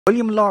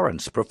William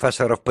Lawrence,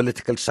 professor of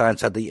political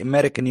science at the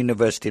American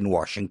University in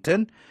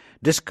Washington,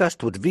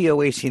 discussed with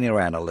VOA senior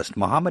analyst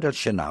Mohammed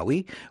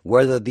Al-Shanawi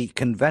whether the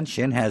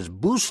convention has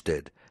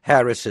boosted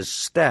Harris's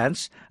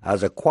stance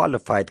as a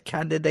qualified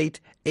candidate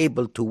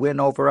able to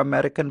win over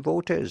American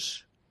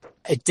voters.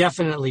 It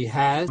definitely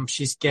has.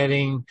 She's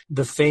getting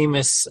the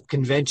famous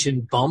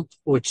convention bump,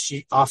 which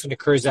often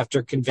occurs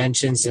after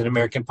conventions in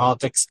American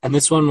politics. And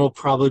this one will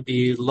probably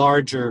be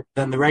larger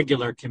than the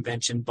regular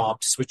convention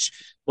bumps, which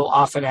will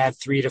often add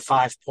 3 to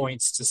 5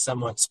 points to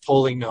someone's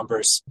polling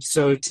numbers.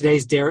 So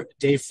today's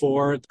day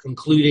 4, the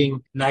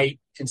concluding night,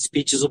 and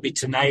speeches will be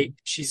tonight.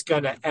 She's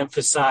going to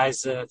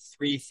emphasize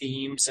 3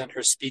 themes in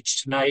her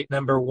speech tonight.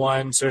 Number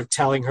 1, sort of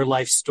telling her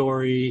life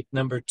story.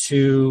 Number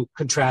 2,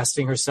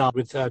 contrasting herself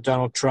with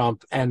Donald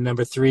Trump. And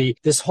number 3,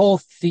 this whole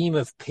theme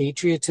of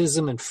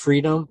patriotism and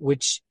freedom,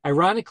 which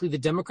ironically the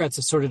Democrats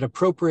have sort of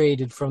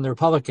appropriated from the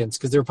Republicans,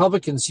 because the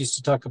Republicans used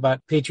to talk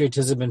about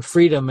patriotism and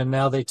freedom, and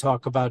now they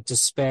talk about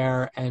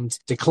despair and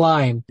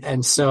decline.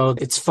 And so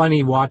it's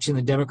funny watching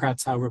the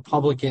Democrats, how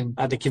Republican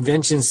the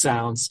convention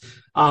sounds.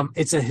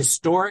 It's a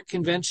historic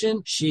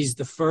convention. She's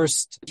the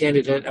first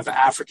candidate of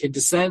African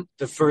descent,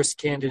 the first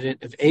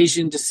candidate of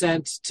Asian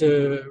descent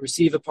to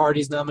receive a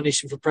party's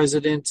nomination for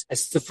president.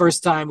 It's the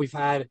first time we've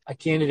had a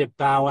candidate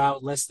bow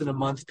out less than a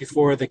month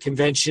before the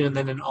convention, and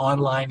then an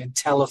online and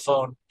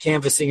telephone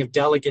canvassing of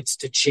delegates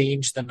to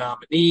change the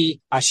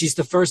nominee. She's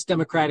the first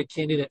Democratic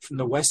candidate from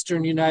the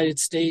Western United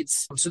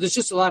States. So there's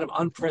just a lot of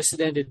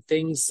unprecedented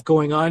things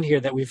going on here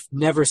that we've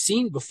never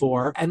seen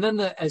before. And then,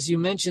 as you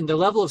mentioned, the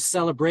level of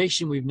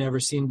celebration we've never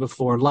seen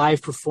before.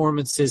 Live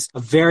performances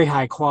of very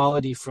high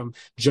quality from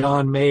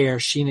John Mayer,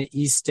 Sheena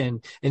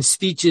Easton, and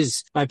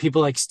speeches by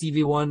people like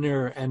Stevie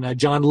Wonder and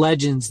John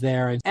Legends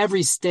there. And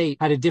every state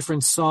had a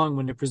different song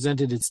when it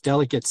presented its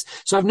delegates.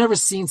 So I've never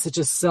seen such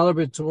a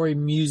celebratory,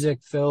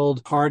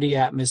 music-filled party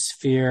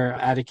atmosphere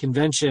at a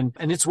convention.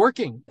 And it's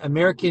working.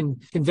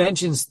 American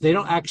conventions, they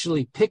don't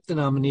actually pick the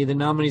nominee. The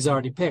nominee's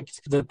already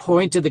picked. The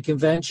point of the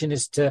convention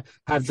is to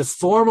have the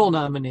formal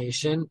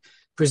nomination,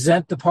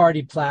 present the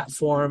party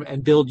platform,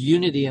 and build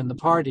unity in the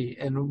party.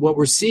 And what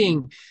we're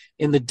seeing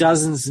in the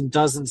dozens and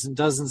dozens and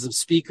dozens of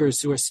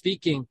speakers who are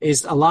speaking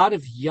is a lot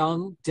of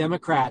young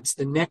Democrats,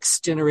 the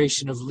next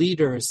generation of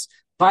leaders,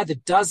 by the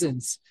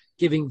dozens,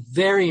 giving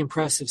very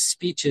impressive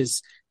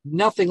speeches.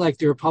 Nothing like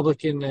the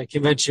Republican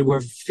convention,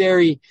 where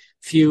very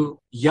few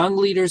young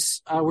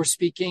leaders were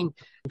speaking.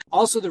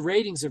 Also, the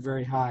ratings are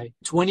very high.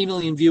 20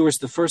 million viewers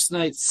the first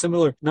night,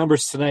 similar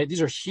numbers tonight.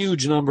 These are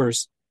huge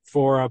numbers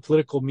for a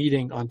political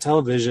meeting on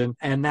television,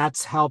 and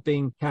that's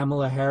helping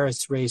Kamala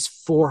Harris raise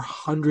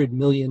 $400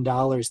 million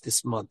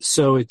this month.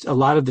 So a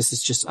lot of this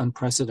is just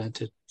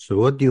unprecedented. So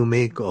what do you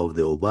make of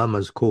the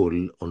Obama's call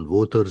on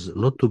voters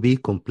not to be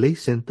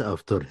complacent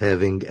after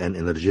having an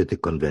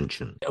energetic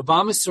convention?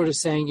 Obama's sort of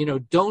saying,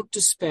 don't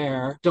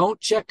despair, don't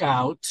check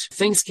out.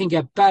 Things can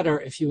get better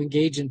if you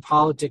engage in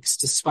politics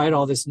despite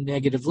all this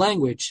negative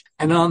language.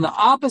 And on the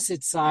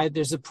opposite side,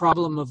 there's a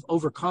problem of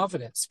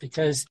overconfidence,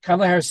 because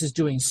Kamala Harris is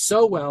doing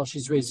so well.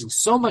 She's raising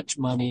so much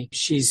money.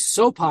 She's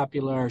so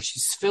popular.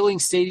 She's filling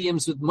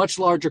stadiums with much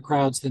larger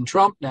crowds than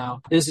Trump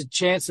now. There's a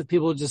chance that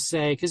people will just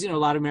say, because, a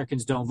lot of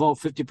Americans don't vote,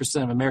 50%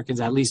 of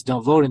Americans at least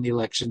don't vote in the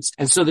elections.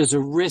 And so there's a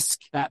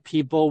risk that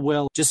people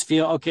will just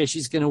feel, okay,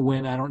 she's going to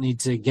win. I don't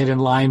need to get in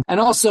line. And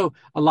also,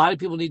 a lot of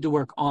people need to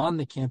work on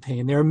the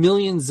campaign. There are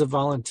millions of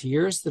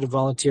volunteers that have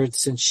volunteered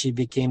since she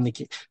became the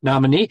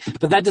nominee,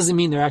 but that doesn't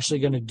mean they're actually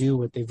going to do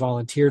what they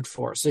volunteered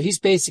for. So he's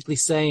basically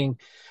saying,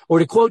 or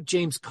to quote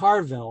James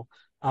Carville,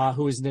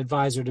 who was an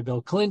advisor to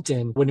Bill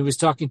Clinton, when he was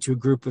talking to a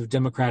group of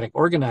Democratic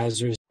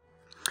organizers,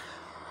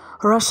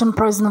 Russian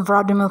President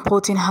Vladimir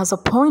Putin has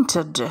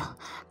appointed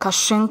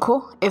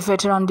Kashenko, a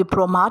veteran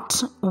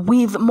diplomat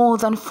with more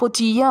than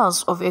 40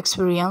 years of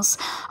experience,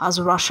 as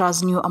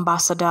Russia's new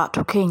ambassador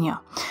to Kenya.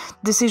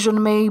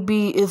 Decision may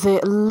be the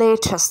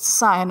latest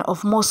sign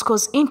of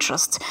Moscow's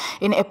interest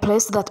in a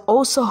place that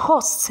also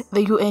hosts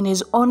the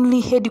UN's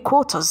only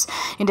headquarters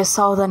in the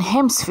southern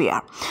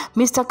hemisphere.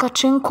 Mr.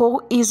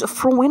 Kashenko is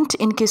fluent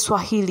in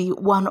Kiswahili,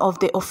 one of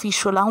the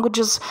official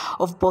languages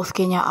of both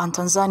Kenya and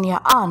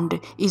Tanzania, and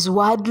is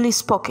widely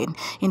spoken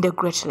in the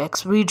Great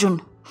Lakes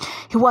region.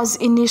 He was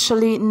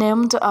initially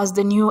named as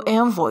the new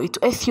envoy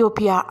to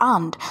Ethiopia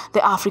and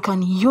the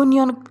African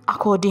Union,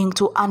 according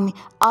to an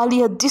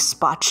earlier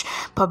dispatch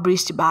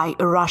published by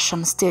a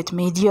Russian state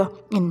media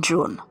in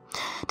June.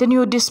 The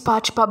new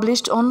dispatch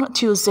published on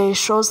Tuesday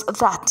shows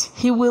that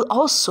he will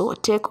also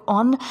take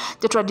on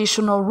the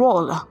traditional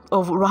role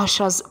of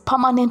Russia's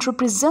permanent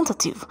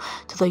representative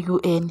to the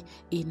UN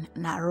in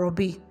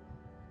Nairobi.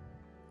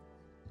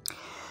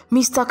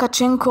 Mr.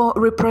 Kashenko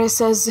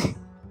replaces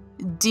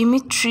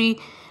Dmitry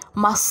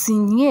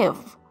Masinyev,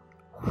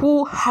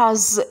 who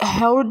has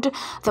held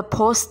the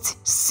post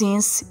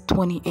since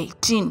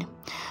 2018.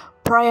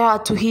 Prior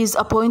to his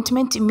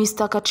appointment,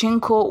 Mr.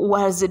 Kachenko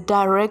was the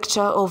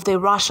director of the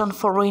Russian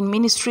Foreign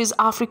Ministry's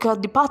Africa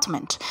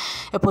Department,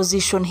 a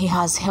position he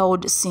has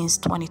held since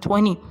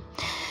 2020.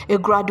 A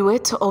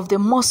graduate of the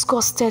Moscow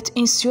State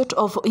Institute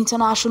of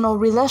International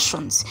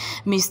Relations,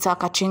 Mr.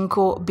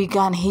 Kachenko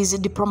began his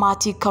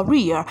diplomatic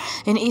career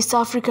in East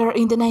Africa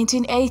in the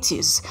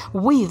 1980s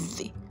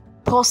with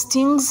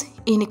postings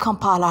in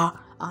Kampala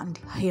and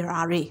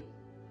Harare.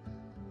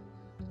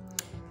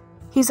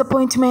 His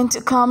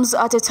appointment comes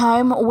at a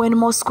time when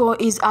Moscow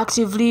is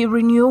actively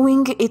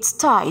renewing its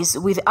ties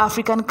with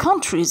African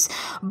countries,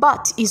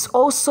 but is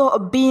also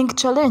being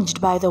challenged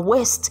by the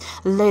West,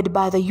 led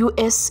by the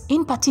US.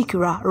 In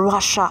particular,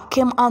 Russia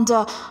came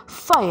under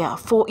fire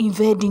for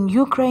invading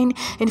Ukraine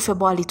in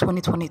February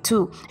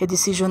 2022, a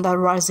decision that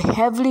was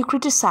heavily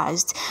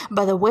criticized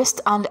by the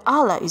West and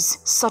allies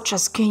such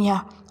as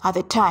Kenya at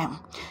the time.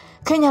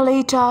 Kenya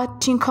later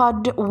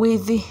tinkered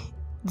with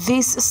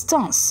this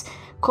stance,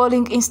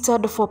 calling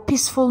instead for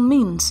peaceful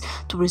means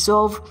to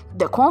resolve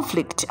the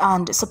conflict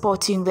and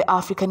supporting the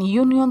African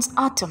Union's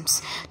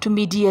attempts to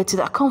mediate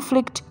the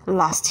conflict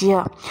last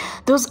year.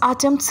 Those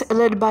attempts,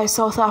 led by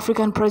South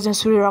African President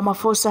Cyril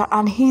Ramaphosa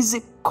and his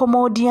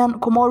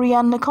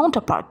Comorian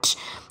counterpart,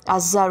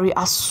 Azali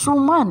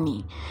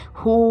Assoumani,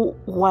 who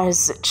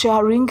was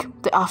chairing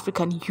the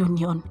African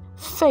Union,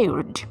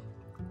 failed.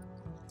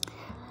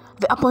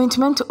 The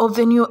appointment of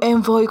the new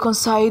envoy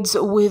coincides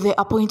with the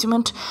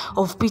appointment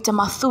of Peter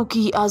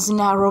Mathuki as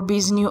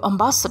Nairobi's new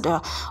ambassador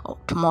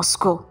to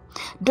Moscow.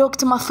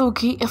 Dr.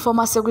 Mathuki, a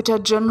former Secretary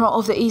General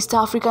of the East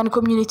African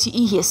Community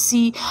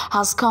 (EAC),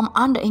 has come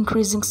under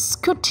increasing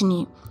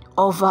scrutiny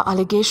over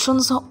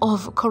allegations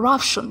of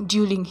corruption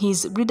during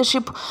his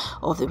leadership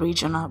of the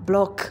regional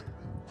bloc.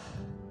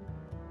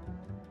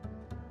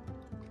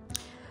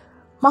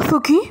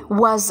 Mathuki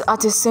was at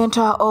the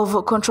center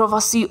of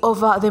controversy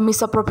over the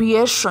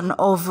misappropriation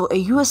of a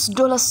US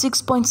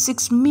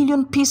 $6.6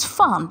 million peace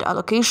fund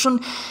allocation,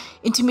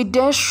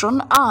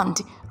 intimidation,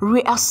 and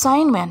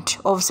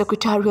reassignment of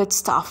secretariat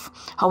staff.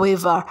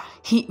 However,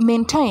 he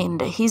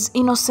maintained his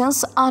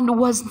innocence and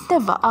was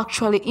never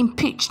actually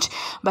impeached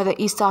by the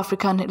East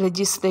African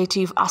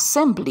Legislative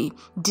Assembly,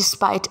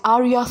 despite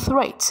earlier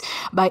threats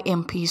by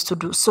MPs to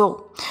do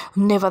so.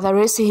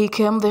 Nevertheless, he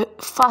became the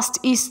first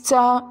East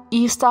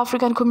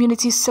African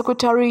Community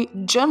Secretary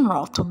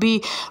General to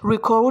be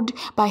recalled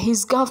by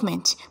his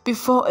government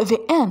before the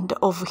end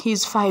of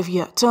his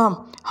 5-year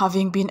term,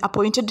 having been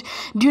appointed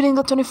during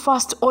the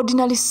 21st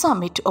Ordinary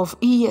Summit of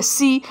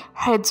EAC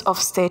Heads of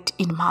State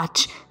in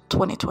March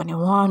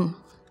 2021.